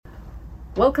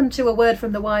Welcome to A Word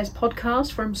from the Wise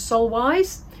podcast from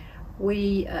Solwise.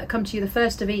 We come to you the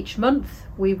first of each month.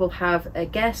 We will have a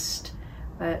guest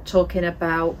talking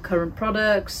about current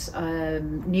products,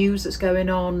 news that's going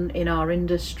on in our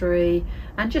industry,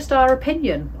 and just our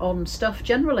opinion on stuff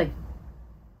generally.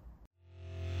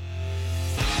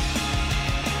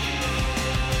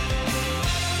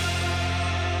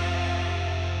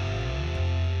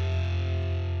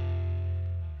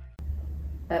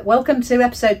 Welcome to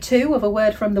episode 2 of A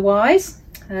Word from the Wise,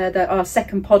 our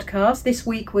second podcast. This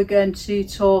week we're going to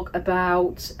talk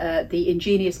about the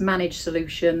EnGenius Managed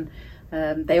solution.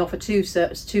 They offer two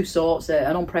sorts,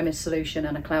 an on-premise solution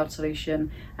and a cloud solution.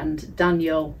 And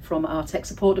Daniel from our tech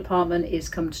support department is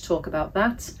come to talk about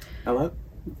that. Hello.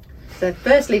 So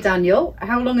firstly, Daniel,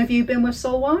 how long have you been with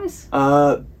Solwise?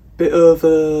 Bit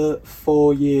over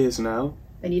 4 years now.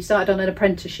 And you started on an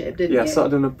apprenticeship, didn't you? Yeah, I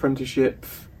started an apprenticeship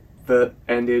that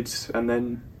ended and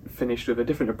then finished with a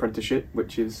different apprenticeship,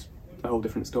 which is a whole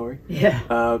different story. Yeah.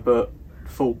 But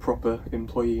full proper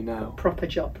employee now. Proper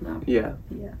job now. Yeah.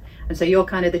 Yeah. And so you're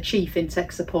kind of the chief in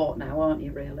tech support now, aren't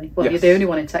you, really? Well, Yes. You're the only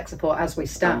one in tech support as we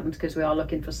stand, because we are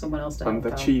looking for someone else to help I'm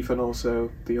the out. chief and also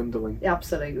the underling.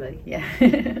 Absolutely,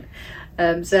 yeah.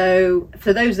 So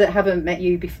for those that haven't met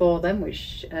you before then,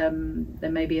 which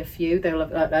there may be a few,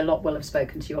 a lot will have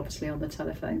spoken to you obviously on the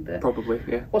telephone, but Probably,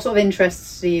 yeah. what sort of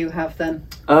interests do you have then?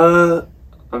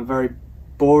 I'm very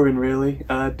boring, really.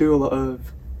 I do a lot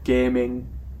of gaming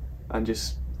and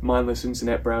just mindless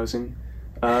internet browsing.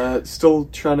 Still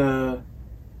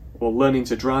learning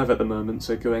to drive at the moment,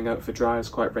 so going out for drives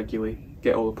quite regularly,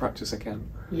 get all the practice I can.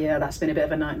 Yeah, that's been a bit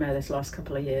of a nightmare this last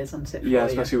couple of years, hasn't it? Yeah,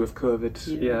 for you? especially with COVID.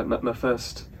 Yeah. Yeah,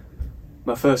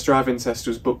 my first driving test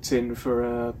was booked in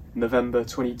for November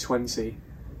 2020,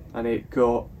 and it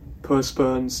got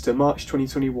postponed to March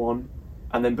 2021,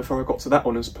 and then before I got to that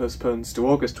one, it was postponed to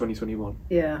August 2021.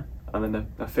 Yeah. And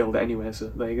then I failed it anyway, so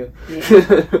there you go.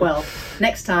 Yeah. Well,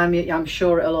 next time I'm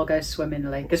sure it'll all go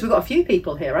swimmingly, because we've got a few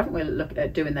people here, haven't we, looking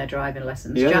at doing their driving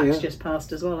lessons. Yeah, Jack's yeah. just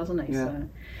passed as well, hasn't he? Yeah. So.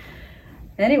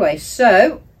 Anyway,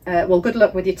 so well, good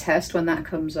luck with your test when that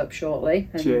comes up shortly,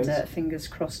 and Cheers. Fingers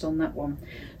crossed on that one.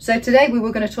 So today we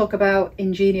were going to talk about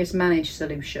EnGenius Managed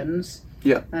solutions,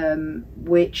 Yeah.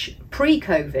 which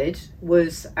pre-COVID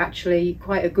was actually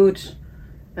quite a good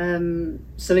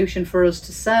solution for us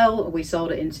to sell. We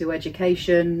sold it into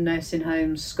education, nursing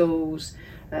homes, schools,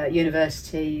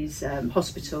 universities,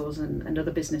 hospitals and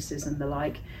other businesses and the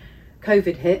like.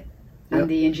 COVID hit and Yep.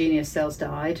 the EnGenius sales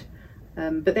died,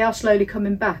 but they are slowly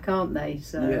coming back, aren't they?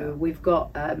 So Yeah. we've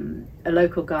got a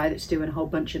local guy that's doing a whole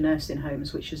bunch of nursing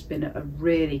homes, which has been a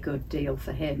really good deal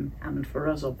for him and for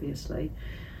us, obviously.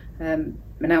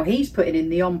 Now he's putting in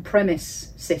the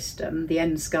on-premise system, the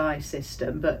nSky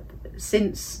system, but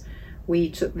since we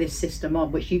took this system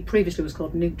on, which previously was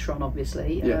called Neutron,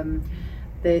 obviously, Yeah.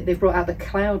 they've brought out the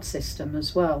cloud system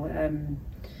as well.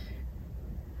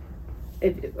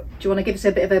 Do you want to give us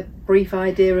a bit of a brief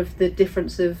idea of the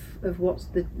difference of what's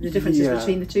the differences Yeah.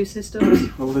 between the two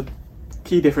systems? Well, the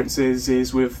key differences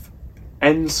is with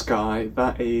nSky,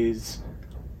 that is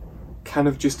kind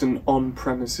of just an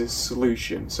on-premises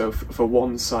solution. So for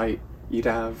one site, you'd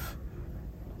have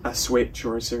a switch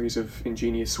or a series of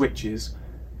EnGenius switches,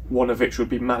 one of which would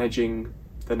be managing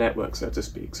the network, so to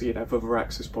speak. So you'd have other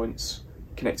access points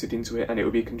connected into it, and it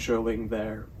would be controlling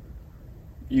their,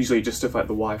 usually just stuff like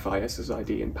the Wi-Fi,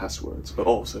 SSID and passwords, but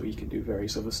also you can do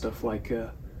various other stuff like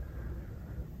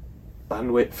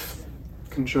bandwidth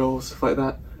control, stuff like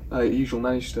that, usual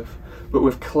managed stuff. But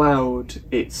with cloud,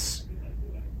 it's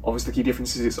obviously the key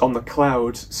difference is it's on the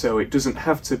cloud, so it doesn't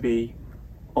have to be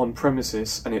on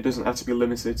premises, and it doesn't have to be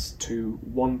limited to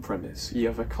one premise. You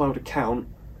have a cloud account,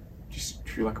 just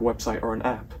through like a website or an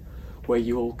app, where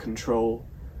you'll control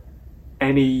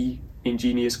any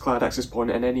EnGenius cloud access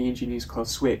point and any EnGenius cloud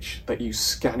switch that you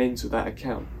scan into that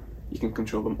account. You can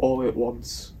control them all at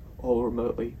once, all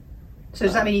remotely. So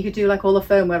does that mean you could do like all the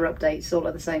firmware updates all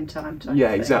at the same time? type Yeah,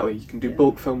 of thing? exactly. You can do Yeah.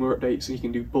 bulk firmware updates, and you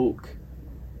can do bulk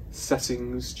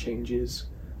settings changes.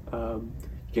 You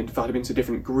can divide them into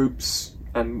different groups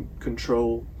and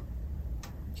control.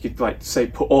 You could, like, say,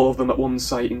 put all of them at one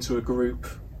site into a group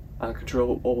and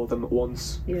control all of them at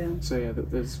once. Yeah. So yeah,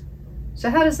 there's. So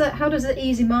how does the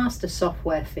Easy Master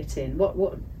software fit in?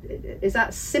 What is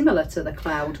that similar to the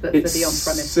cloud, but It's for the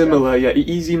on-premise? similar, yeah.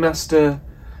 Easy Master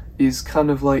is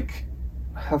kind of like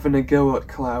having a go at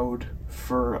cloud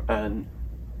for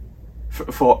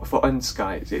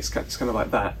nSky. It's kind of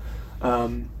like that,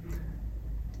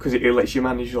 because it lets you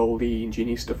manage all the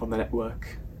EnGenius stuff on the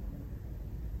network,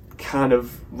 kind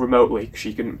of remotely. Because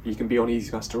you can be on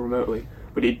Easy Master remotely,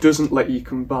 but it doesn't let you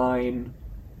combine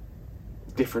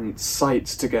different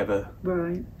sites together,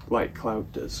 Right. like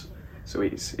cloud does. So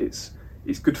it's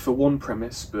good for one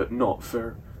premise, but not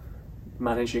for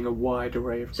managing a wide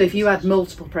array of. So if you had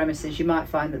multiple premises, you might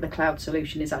find that the cloud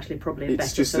solution is actually probably a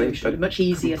better solution, much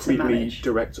easier to manage. Completely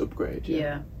direct upgrade.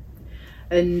 Yeah.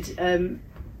 And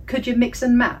could you mix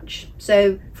and match?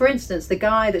 So, for instance, the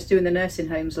guy that's doing the nursing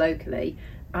homes locally,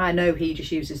 I know he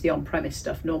just uses the on-premise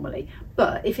stuff normally,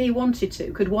 but if he wanted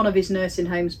to, could one of his nursing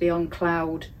homes be on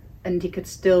cloud and he could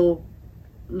still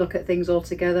look at things all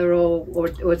together, or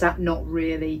is that not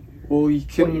really what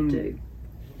you do?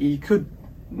 You could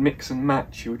mix and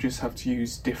match. You would just have to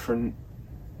use different.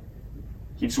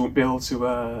 You just wouldn't be able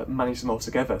to manage them all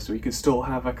together. So you could still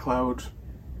have a cloud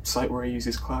site where he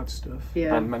uses cloud stuff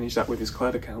and manage that with his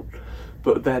cloud account.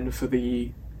 But then for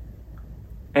the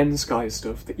EnSky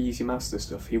stuff, the Easy Master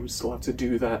stuff, he would still have to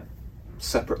do that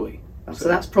separately. So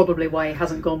that's probably why he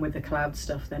hasn't gone with the cloud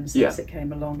stuff then since it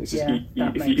came along. It's just,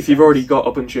 if you've already got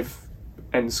a bunch of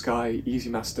EnSky Easy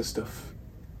Master stuff,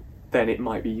 then it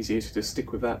might be easier to just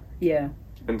stick with that. Yeah.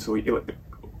 Until you,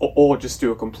 or just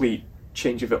do a complete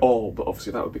change of it all. But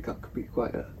obviously that would be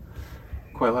quite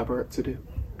elaborate to do.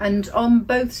 And on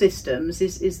both systems,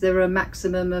 is there a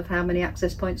maximum of how many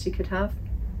access points you could have?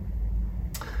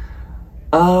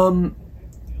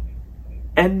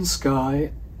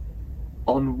 EnSky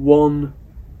on one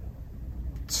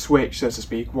switch, so to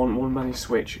speak, one managed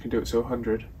switch, you can do it to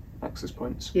 100 access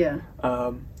points. Yeah.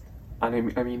 And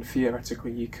I mean,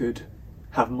 theoretically, you could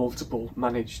have multiple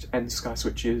managed EnSky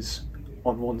switches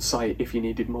on one site if you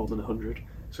needed more than 100.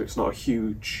 So it's not a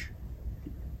huge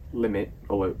limit,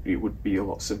 although it would be a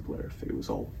lot simpler if it was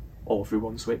all through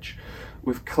one switch.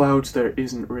 With cloud, there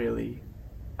isn't really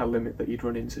a limit that you'd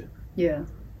run into. Yeah.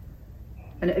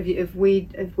 And have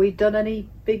we done any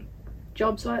big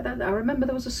jobs like that? I remember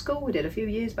there was a school we did a few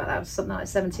years back that was something like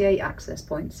 78 access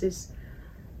points.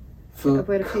 For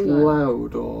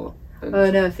cloud or?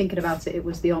 Oh no, thinking about it, it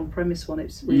was the on-premise one.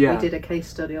 We did a case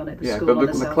study on it.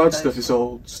 But the cloud stuff is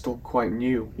all still quite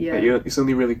new. Yeah. It's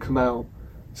only really come out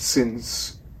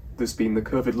since there's been the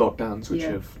COVID lockdowns, which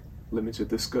have limited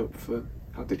the scope for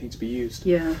how they need to be used.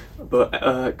 Yeah.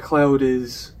 But cloud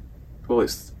is, well,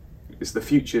 it's the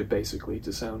future, basically,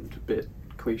 to sound a bit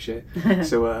cliche.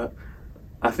 So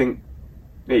I think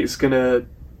it's gonna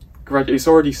it's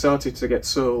already started to get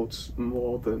sold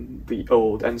more than the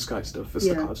old EnSky stuff as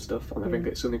the cloud stuff, and I think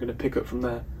it's only going to pick up from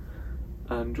there.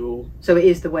 And so it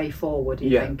is the way forward.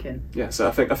 You're thinking? Yeah. So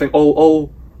I think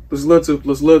all there's loads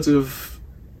of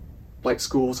like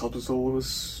schools,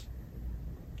 hospitals,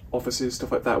 offices,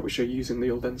 stuff like that, which are using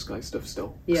the old EnSky stuff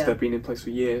still because they've been in place for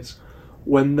years.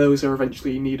 When those are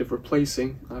eventually in need of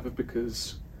replacing, either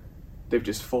because they've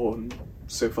just fallen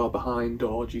so far behind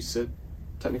or due to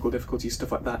technical difficulties,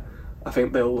 stuff like that, I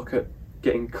think they'll look at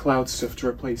getting cloud stuff to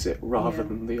replace it rather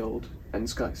than the old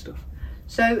EnSky stuff.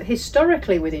 So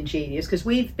historically with EnGenius, because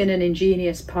we've been an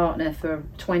EnGenius partner for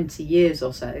 20 years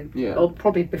or so, or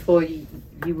probably before you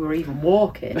were even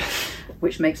walking,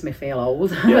 which makes me feel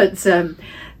old, but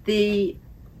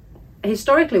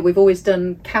historically we've always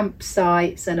done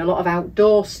campsites and a lot of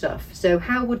outdoor stuff. So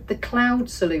how would the cloud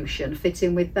solution fit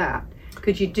in with that?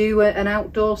 Could you do an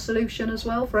outdoor solution as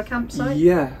well for a campsite?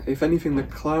 Yeah, if anything, the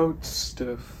cloud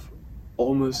stuff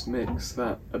almost makes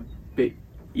that a bit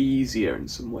easier in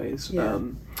some ways.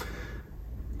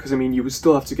 Because I mean, you would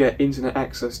still have to get internet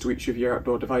access to each of your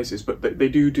outdoor devices, but they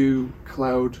do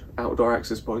cloud outdoor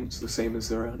access points the same as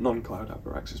there are non-cloud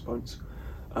outdoor access points,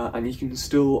 and you can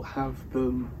still have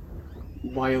them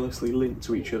wirelessly linked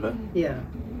to each other. Yeah.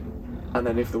 And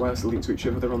then if they're wirelessly linked to each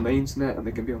other, they're on the internet and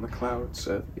they can be on the cloud.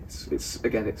 So it's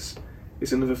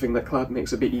another thing that cloud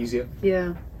makes a bit easier.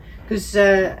 Yeah, because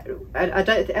I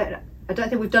don't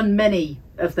think we've done many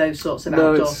of those sorts of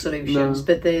outdoor solutions,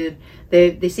 but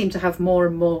they seem to have more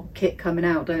and more kit coming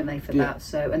out, don't they, for that?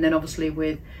 So, and then obviously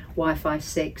with Wi-Fi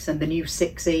 6 and the new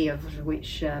 6E, of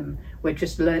which we've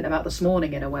just learnt about this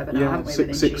morning in a webinar, haven't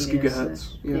we? 6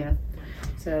 gigahertz.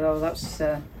 So that's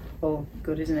all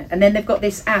good, isn't it? And then they've got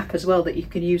this app as well that you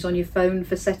can use on your phone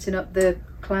for setting up the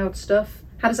cloud stuff.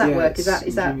 How does that work? Is that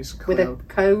with a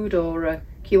code or a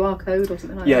QR code or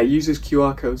something like that? Yeah, it uses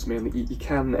QR codes mainly. You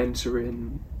can enter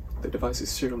in the device's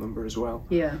serial number as well.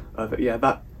 Yeah.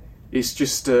 That is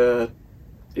just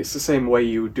it's the same way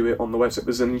you would do it on the website.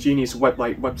 There's an EnGenius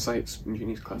website,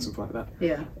 EnGenius Cloud, something like that.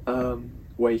 Yeah.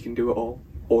 Where you can do it all,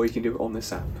 or you can do it on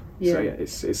this app. Yeah.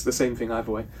 So it's the same thing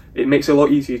either way. It makes it a lot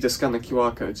easier to scan the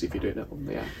QR codes if you're doing it on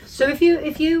the app. So if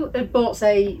you had bought,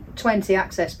 say, 20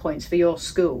 access points for your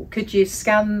school, could you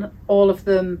scan all of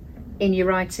them in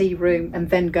your IT room and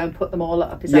then go and put them all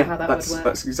up? Is that how that would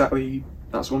work?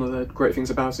 That's one of the great things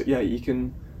about it. Yeah, you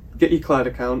can get your cloud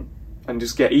account and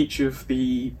just get each of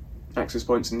the access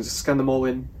points and just scan them all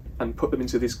in and put them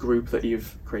into this group that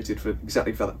you've created for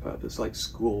exactly for that purpose, like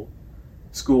school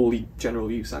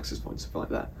general use access points, stuff like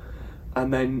that.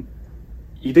 And then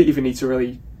you don't even need to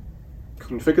really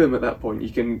configure them at that point. You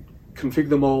can configure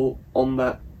them all on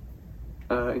that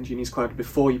EnGenius Cloud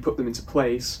before you put them into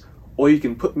place, or you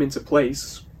can put them into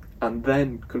place and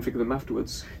then configure them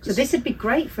afterwards. So this would be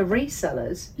great for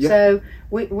resellers. Yeah. So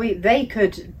they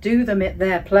could do them at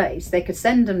their place. They could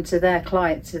send them to their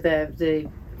client, to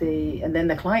and then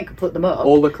the client could put them up.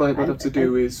 All the client would have to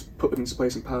do is put them into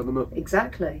place and power them up.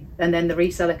 Exactly. And then the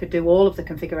reseller could do all of the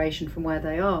configuration from where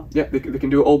they are. Yeah, they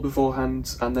can do it all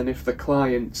beforehand, and then if the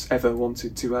client ever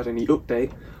wanted to add any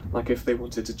update, like if they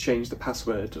wanted to change the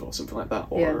password or something like that,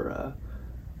 or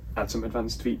add some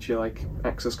advanced feature like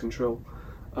access control,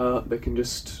 the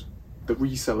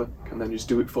reseller can then just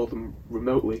do it for them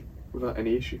remotely without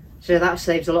any issue. So that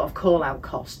saves a lot of call-out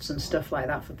costs and stuff like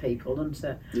that for people, doesn't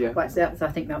it? Yeah. I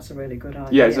think that's a really good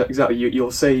idea. Yeah, exactly. You'll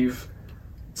save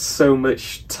so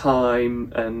much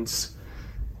time and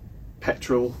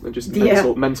petrol and just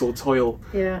mental toil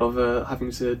of having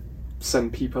to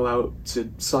send people out to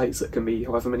sites that can be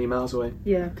however many miles away.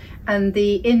 Yeah, and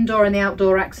the indoor and the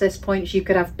outdoor access points, you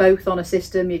could have both on a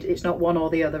system. It's not one or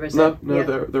the other, is it? No,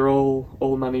 they're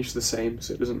all managed the same,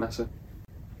 so it doesn't matter.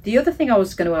 The other thing I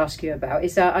was going to ask you about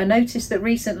is that I noticed that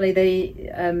recently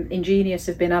EnGenius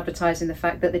have been advertising the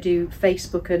fact that they do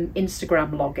Facebook and Instagram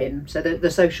login, so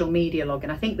the social media login.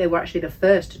 I think they were actually the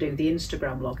first to do the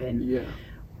Instagram login. Yeah.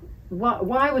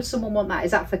 Why would someone want that?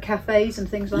 Is that for cafes and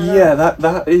things like that? Yeah,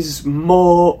 that is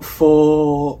more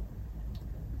for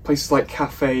places like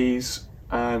cafes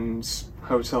and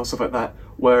hotels, stuff like that,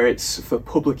 where it's for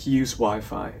public use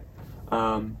Wi-Fi.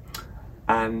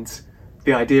 And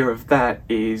the idea of that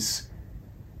is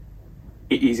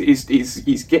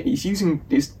basically using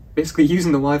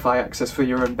the Wi-Fi access for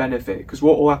your own benefit. Because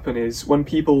what will happen is when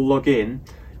people log in,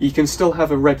 you can still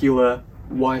have a regular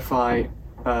Wi-Fi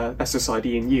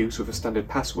SSID in use with a standard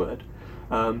password.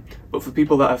 But for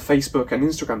people that have Facebook and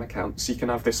Instagram accounts, you can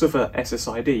have this other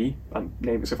SSID and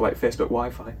name it something like Facebook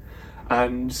Wi-Fi.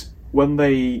 And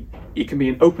it can be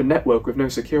an open network with no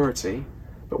security,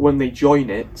 but when they join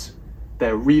it,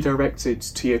 they're redirected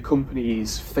to your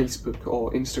company's Facebook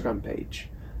or Instagram page,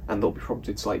 and they'll be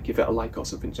prompted to give it a like or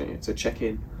something to check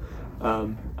in,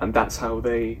 and that's how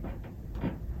they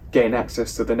gain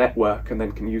access to the network and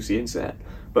then can use the internet.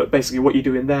 But basically what you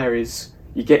do in there is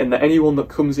you get in that anyone that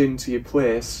comes into your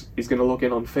place is going to log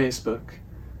in on Facebook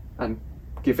and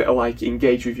give it a like,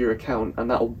 engage with your account, and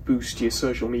that'll boost your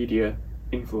social media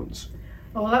influence.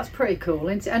 Oh, well, that's pretty cool.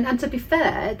 And to be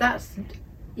fair,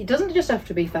 it doesn't just have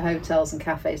to be for hotels and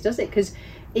cafes, does it? Because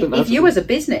if you as a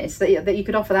business, that you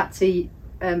could offer that to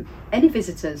any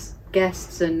visitors,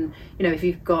 guests, and if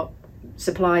you've got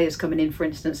suppliers coming in, for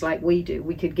instance, like we do,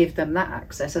 we could give them that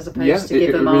access as opposed to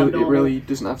give them our normal. It really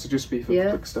doesn't have to just be for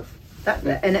public stuff.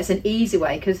 And it's an easy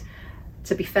way, because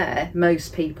to be fair,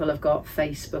 most people have got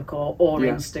Facebook or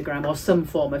Instagram or some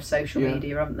form of social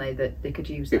media, haven't they, that they could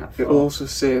use that for. It'll also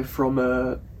save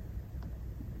from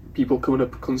people coming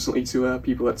up constantly to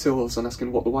people at tills and asking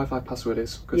what the Wi-Fi password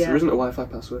is, because there isn't a Wi-Fi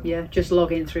password. Yeah, just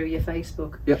log in through your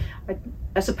Facebook. Yeah.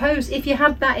 I suppose if you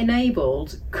had that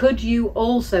enabled, could you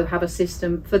also have a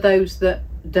system for those that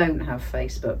don't have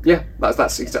Facebook? Yeah,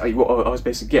 that's exactly what I was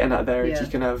basically getting at there. You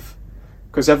can have,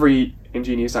 because every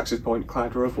EnGenius access point,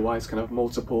 cloud or otherwise, can have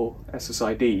multiple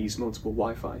SSIDs, multiple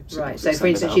Wi-Fi. Right, so for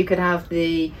instance, you could have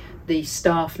the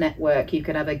staff network, you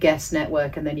could have a guest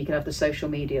network, and then you could have the social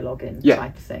media login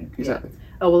type of thing. Exactly. Yeah.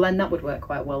 Oh, well, then that would work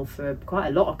quite well for quite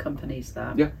a lot of companies,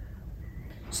 that. Yeah.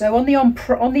 So on the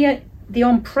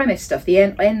on-premise stuff, the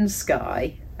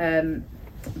NSky,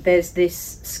 there's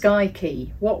this Sky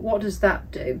Key. What does that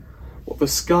do? What the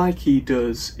Sky Key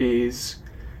does is,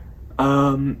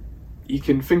 you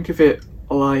can think of it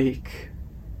like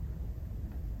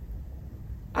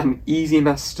an Easy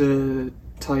Master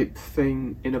type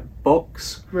thing in a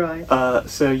box. Right.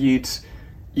 So you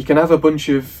can have a bunch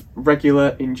of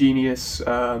regular EnGenius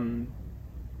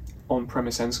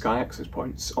on-premise NSky access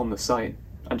points on the site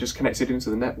and just connect it into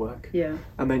the network. Yeah.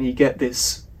 And then you get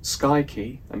this Sky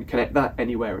Key and connect that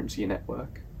anywhere into your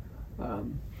network,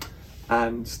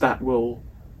 and that will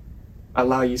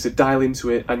allow you to dial into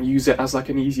it and use it as like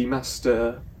an Easy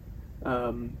Master.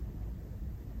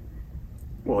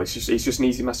 It's just an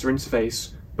Easy Master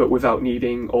interface, but without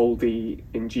needing all the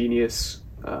EnGenius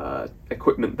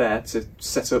equipment there to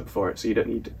set up for it. So you don't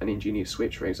need an EnGenius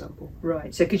switch, for example.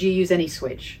 Right. So could you use any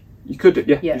switch? You could,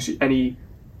 yeah. Yeah.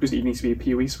 Doesn't even need to be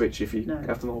a PoE switch if you No.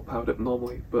 have them all powered up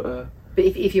normally. But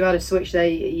if you had a switch there,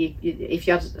 if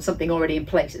you had something already in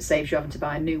place, it saves you having to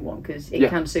buy a new one, because it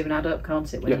can soon add up,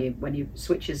 can't it? When you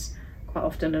switches quite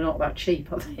often are not that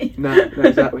cheap, are they? no,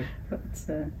 exactly. But,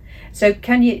 so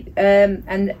can you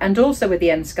and also with the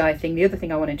EnSky thing, the other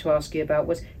thing I wanted to ask you about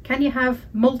was, can you have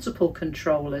multiple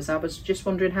controllers? I was just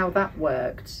wondering how that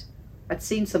worked. I'd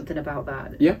seen something about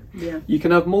that. Yeah. You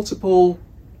can have multiple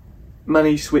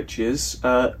managed switches.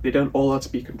 They don't all have to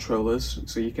be controllers,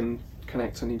 so you can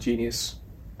connect an EnGenius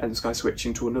EnSky switch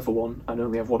into another one and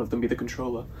only have one of them be the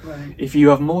controller. Right. If you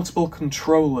have multiple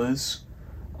controllers,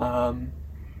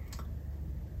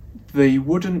 they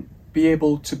wouldn't be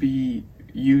able to be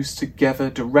used together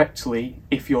directly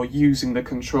if you're using the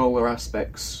controller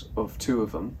aspects of two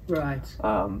of them. Right.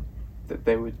 That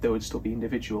they would still be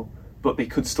individual, but they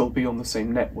could still be on the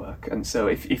same network. And so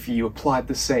if you applied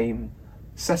the same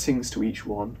settings to each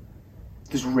one,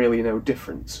 there's really no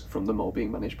difference from them all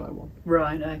being managed by one.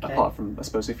 Right, okay. Apart from, I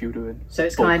suppose, if you were doing so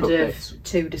it's bulk kind updates. of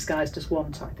two disguised as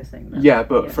one type of thing then. Yeah,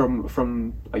 but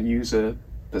from a user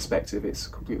perspective, it's a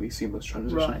completely seamless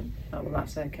transition. Right. Oh, well,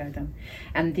 that's okay then.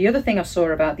 And the other thing I saw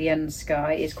about the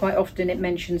EnSky is quite often it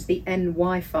mentions the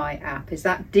EnWiFi app. Is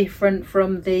that different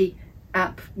from the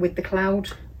app with the cloud?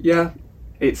 Yeah,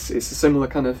 it's a similar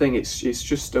kind of thing. It's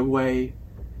just a way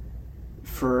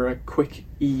for a quick,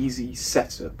 easy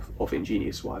setup of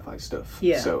EnGenius Wi-Fi stuff.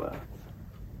 Yeah. So,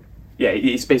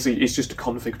 it's basically just a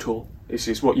config tool.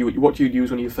 It's what you'd use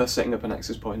when you're first setting up an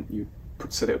access point. You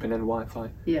set it up in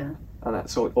EnWiFi. Yeah. And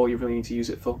that's all you really need to use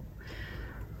it for.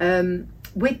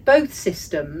 With both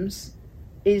systems,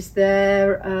 is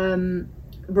there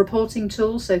reporting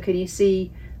tools? So can you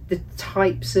see the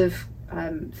types of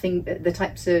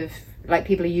like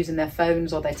people are using their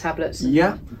phones or their tablets?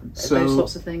 And so those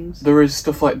sorts of things. There is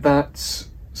stuff like that.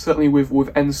 Certainly with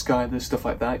EnSky, there's stuff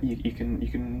like that. You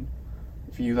can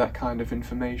view that kind of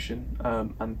information,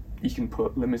 and you can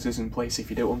put limiters in place if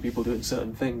you don't want people doing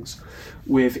certain things.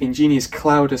 With EnGenius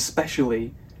Cloud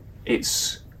especially,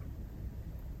 it's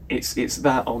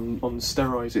that on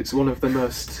steroids. It's one of the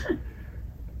most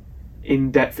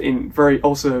in-depth, very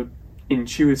also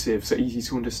intuitive, so easy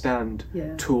to understand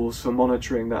tools for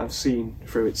monitoring that I've seen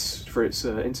through its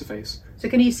interface. So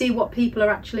can you see what people are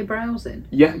actually browsing?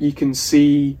 Yeah, you can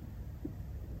see.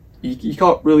 You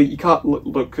can't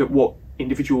look at what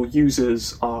individual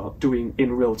users are doing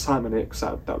in real time on it, because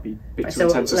that would be a bit too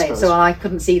intense, I suppose. So I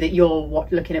couldn't see that you're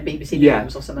looking at BBC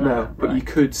News or something like that. But you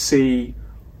could see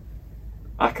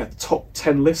like a top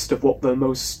 10 list of what the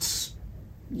most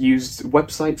used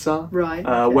websites are,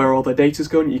 where all the data's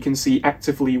going. You can see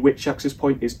actively which access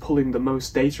point is pulling the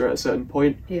most data at a certain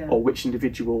point, or which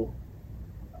individual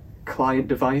client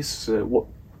device, what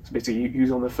basically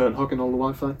use on the phone hogging all the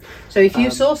Wi-Fi. So if you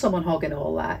saw someone hogging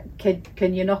all that,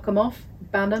 can you knock them off,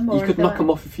 ban them? Or you could knock them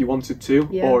off if you wanted to,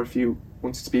 or if you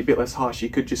wanted to be a bit less harsh, you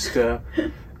could just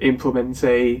implement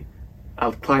a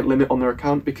client limit on their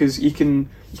account, because you can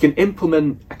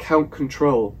implement account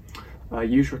control,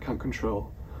 user account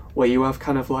control, where you have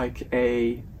kind of like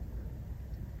a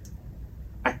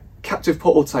captive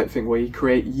portal type thing where you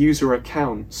create user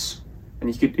accounts, and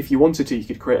you could, if you wanted to, you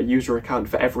could create a user account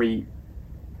for every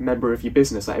member of your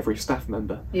business, like every staff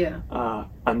member.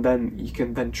 And then you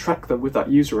can then track them with that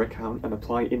user account and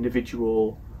apply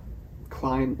individual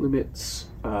client limits.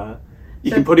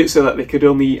 You can put it so that they could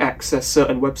only access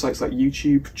certain websites like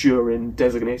YouTube during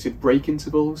designated break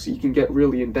intervals. You can get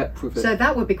really in depth with it. So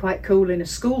that would be quite cool in a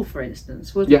school, for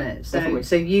instance, wouldn't it?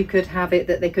 So you could have it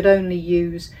that they could only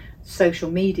use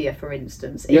social media, for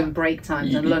instance, in break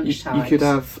times and lunch times. You could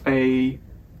have a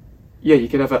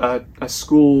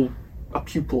school, a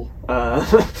pupil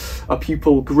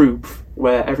group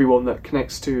where everyone that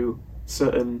connects to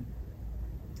certain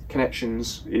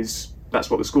connections that's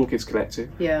what the school kids connect to.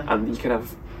 And you can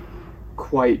have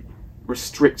quite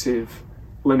restrictive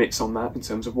limits on that in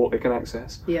terms of what they can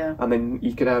access. And then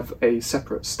you could have a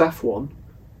separate staff one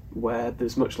where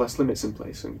there's much less limits in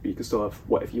place, and you can still have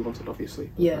whatever you wanted,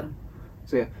 obviously.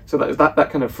 So that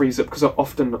kind of frees up, because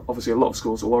often, obviously, a lot of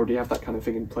schools will already have that kind of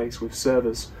thing in place with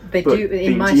servers. They do.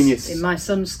 In my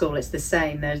son's school, it's the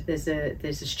same. There's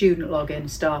a student login,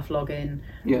 staff login.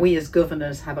 We as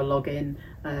governors have a login,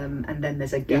 and then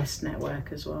there's a guest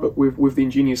network as well. But with the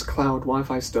EnGenius Cloud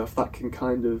Wi-Fi stuff, that can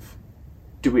kind of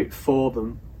do it for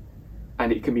them,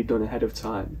 and it can be done ahead of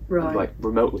time, like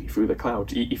remotely through the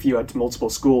cloud. If you had multiple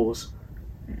schools,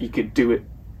 you could do it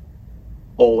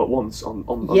all at once on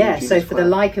the Yeah, EnGenius so for the cloud.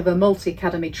 like of a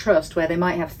multi-academy trust where they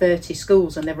might have 30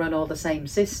 schools and they run all the same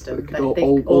system, It could they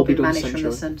all be be done managed from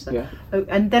the centrally. centre. Yeah. Oh,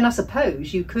 and then I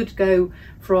suppose you could go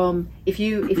from, if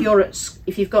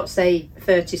you've got say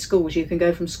 30 schools, you can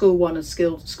go from school 1 and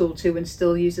school 2 and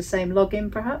still use the same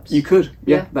login, perhaps. You could,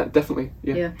 Yeah. that definitely,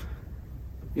 yeah.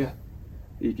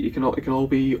 You can all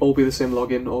be the same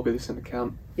login, all be the same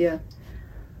account. Yeah.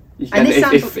 You And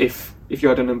can, this if you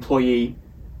had an employee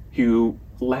who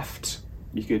left,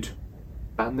 you could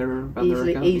ban their account.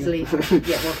 Easily,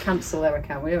 yeah. Well, cancel their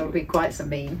account. It would be quite some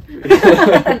mean.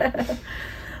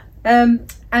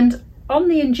 And on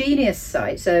the EnGenius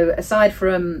site, so aside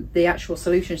from the actual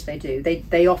solutions they do,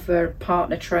 they offer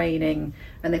partner training,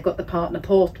 and they've got the partner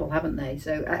portal, haven't they?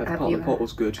 So Partner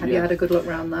portal's good. Have you had a good look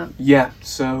around that? Yeah.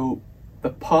 So the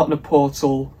partner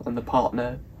portal and the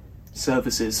partner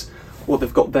services, what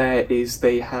they've got there is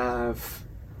they have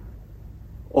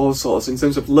all sorts. In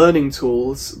terms of learning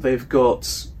tools, they've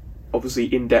got obviously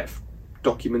in-depth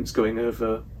documents going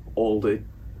over all the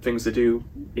things they do,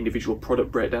 individual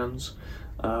product breakdowns,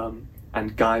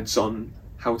 and guides on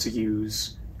how to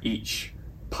use each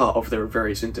part of their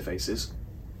various interfaces,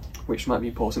 which might be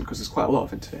important because there's quite a lot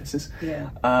of interfaces.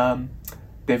 Yeah.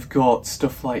 They've got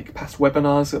stuff like past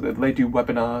webinars. They do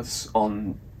webinars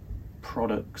on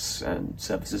products and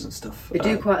services and stuff. They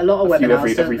do quite a lot of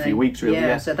webinars, every few weeks, really.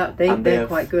 Yeah. So that they're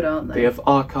quite good, aren't they? They have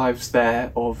archives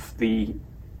there of the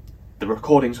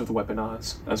recordings of the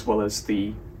webinars, as well as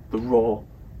the raw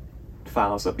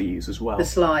files that they use as well. The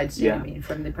slides, Yeah. you mean,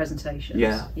 from the presentations.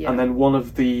 Yeah. And then one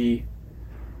of the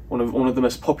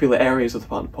most popular areas of the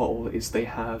partner portal is they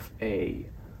have a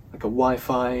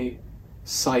Wi-Fi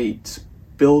site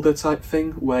builder type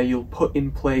thing where you'll put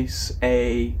in place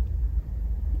a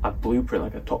blueprint,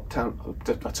 like a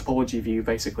topology view,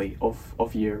 basically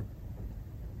of your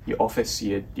office,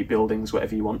 your buildings,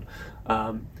 whatever you want,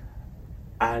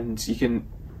 and you can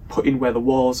put in where the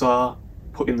walls are,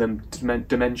 put in them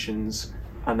dimensions,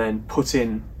 and then put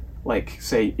in, like,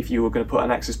 say if you were going to put an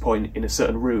access point in a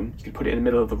certain room, you could put it in the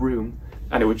middle of the room,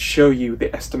 and it would show you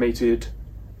the estimated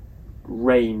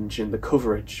range and the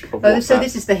coverage of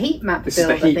this is the heat map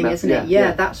builder thing, isn't it?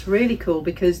 Yeah, that's really cool,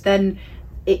 because then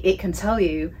it can tell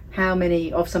you how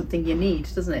many of something you need,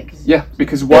 doesn't it?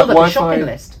 Because build up a shopping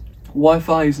list.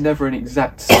 Wi-Fi is never an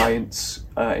exact science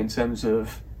in terms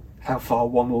of how far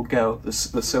one will go.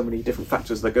 There's so many different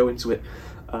factors that go into it,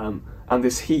 and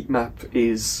this heat map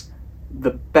is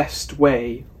the best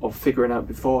way of figuring out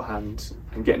beforehand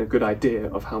and getting a good idea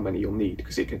of how many you'll need,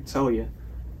 because it can tell you,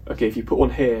 okay, if you put one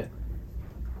here,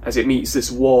 as it meets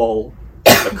this wall,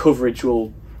 the coverage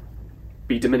will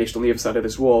be diminished on the other side of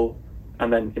this wall,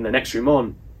 and then in the next room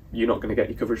on, you're not going to get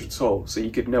any coverage at all. So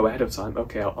you could know ahead of time,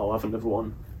 okay, I'll have another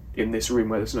one in this room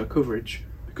where there's no coverage,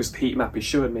 because the heat map is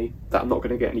showing me that I'm not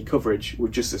going to get any coverage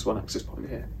with just this one access point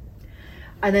here.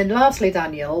 And then lastly,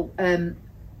 Daniel,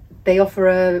 they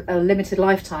offer a limited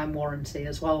lifetime warranty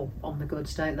as well on the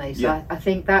goods, don't they? So I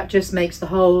think that just makes the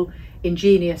whole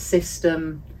EnGenius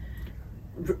system,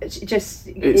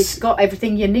 it's got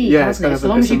everything you need, hasn't it? As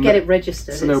long as you get it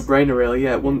registered. It's a no-brainer, really,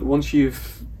 yeah. Once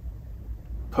you've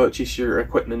purchased your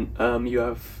equipment, you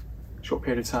have a short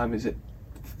period of time, is it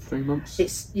 3 months?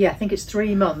 I think it's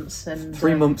 3 months. And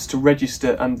 3 months to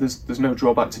register, and there's no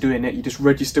drawback to doing it. You just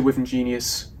register with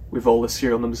EnGenius with all the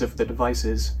serial numbers of the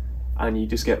devices, and you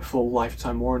just get full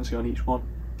lifetime warranty on each one.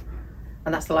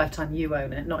 And that's the lifetime you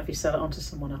own it, not if you sell it on to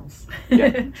someone else. Yeah,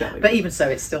 exactly. But even so,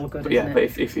 it's still good, isn't it? But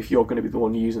if you're going to be the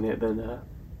one using it, then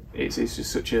it's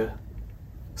just such a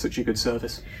good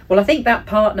service. Well, I think that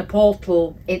partner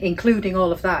portal, including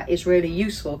all of that, is really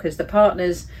useful, because the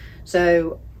partners,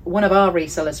 so one of our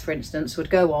resellers, for instance, would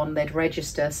go on, they'd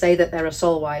register, say that they're a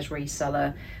Solwise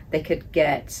reseller, they could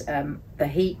get the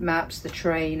heat maps, the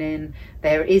training.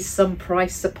 There is some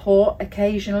price support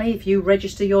occasionally if you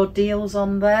register your deals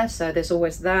on there, so there's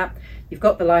always that. You've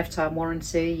got the lifetime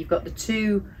warranty, you've got the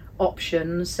 2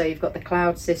 options, so you've got the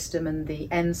cloud system and the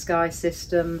EnSky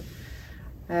system.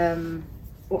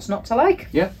 What's not to like?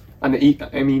 Yeah, and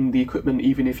I mean the equipment,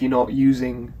 even if you're not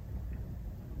using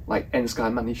like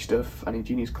EnSky managed stuff and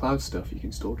EnGenius cloud stuff, you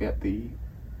can still get the.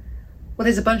 Well,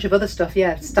 there's a bunch of other stuff,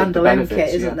 standalone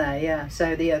kit, isn't there? Yeah.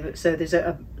 So there's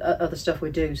other stuff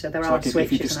we do. So there are switches.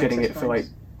 If you're just getting it points. for like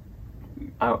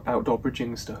outdoor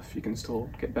bridging stuff, you can still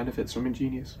get benefits from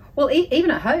EnGenius. Well, even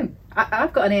at home,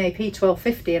 I've got an EAP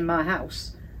 1250 in my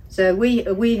house. So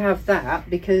we have that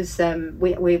because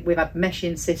we've had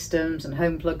meshing systems and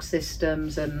home plug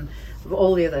systems and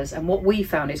all the others. And what we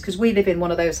found is, because we live in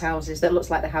one of those houses that looks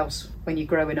like the house when you're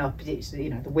growing up, it's, you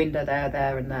know, the window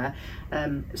there and there.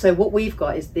 So what we've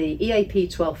got is the EAP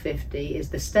 1250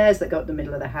 is the stairs that go up the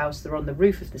middle of the house. They're on the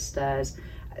roof of the stairs,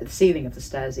 the ceiling of the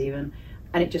stairs even,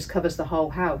 and it just covers the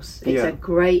whole house. It's a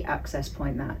great access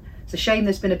point, that. It's a shame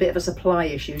there's been a bit of a supply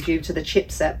issue due to the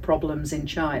chipset problems in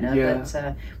China,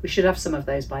 but we should have some of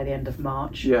those by the end of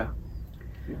March.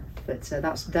 But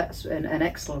that's an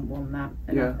excellent one.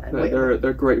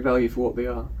 They're great value for what they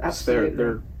are. Absolutely.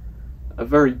 They're a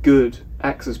very good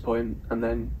access point, and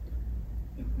then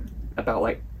about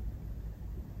like,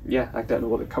 I don't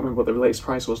know can't remember what the latest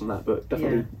price was on that, but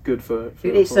definitely good for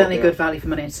it's certainly good value. value for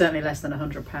money. It's certainly less than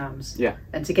 £100. Yeah.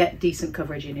 And to get decent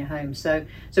coverage in your home. So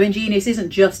EnGenius isn't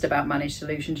just about managed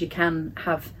solutions. You can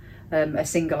have a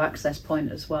single access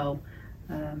point as well,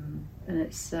 and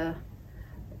it's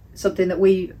something that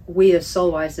we as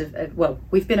Solwise have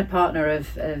we've been a partner of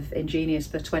EnGenius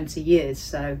for 20 years.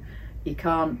 So you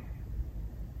can't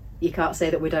say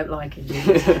that we don't like it.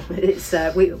 It's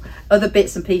other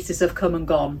bits and pieces have come and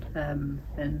gone,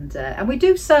 and we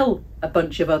do sell a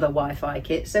bunch of other Wi-Fi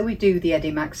kits. So we do the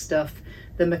Edimax stuff,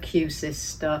 the Macusis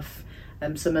stuff,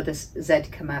 some of the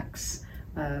ZCamax,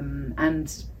 and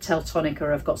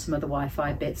Teltonica have got some other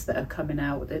Wi-Fi bits that are coming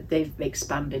out. They've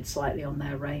expanded slightly on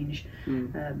their range.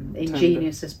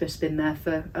 EnGenius has just been there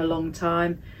for a long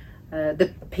time.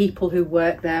 The people who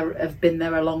work there have been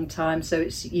there a long time, so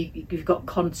it's you've got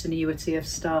continuity of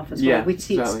staff as well. We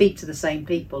speak to the same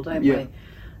people, don't we?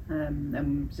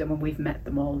 And so when we've met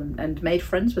them all and made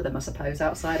friends with them, I suppose,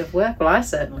 outside of work. Well, I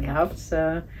certainly have.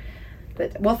 So,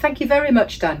 well, thank you very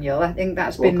much, Daniel. I think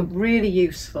that's been really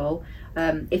useful.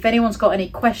 If anyone's got any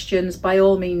questions, by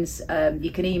all means,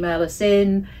 you can email us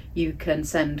in. You can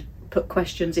put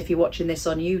questions if you're watching this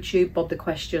on YouTube. Bob the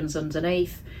questions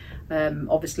underneath.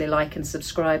 Obviously like and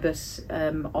subscribe us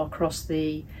across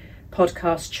the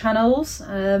podcast channels,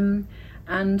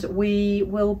 and we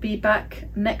will be back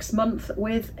next month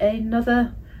with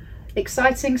another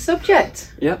exciting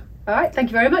subject. All right,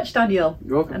 thank you very much, Daniel.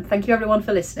 You're welcome. And thank you everyone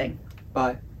for listening.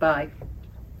 Bye.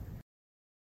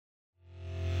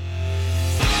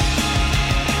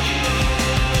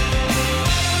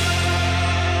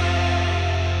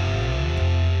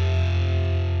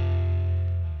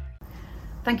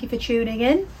 Thank you for tuning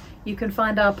in. You can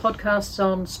find our podcasts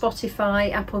on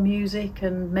Spotify, Apple Music,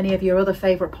 and many of your other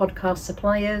favourite podcast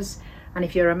suppliers. And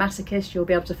if you're a masochist, you'll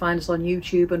be able to find us on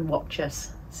YouTube and watch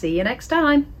us. See you next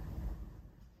time.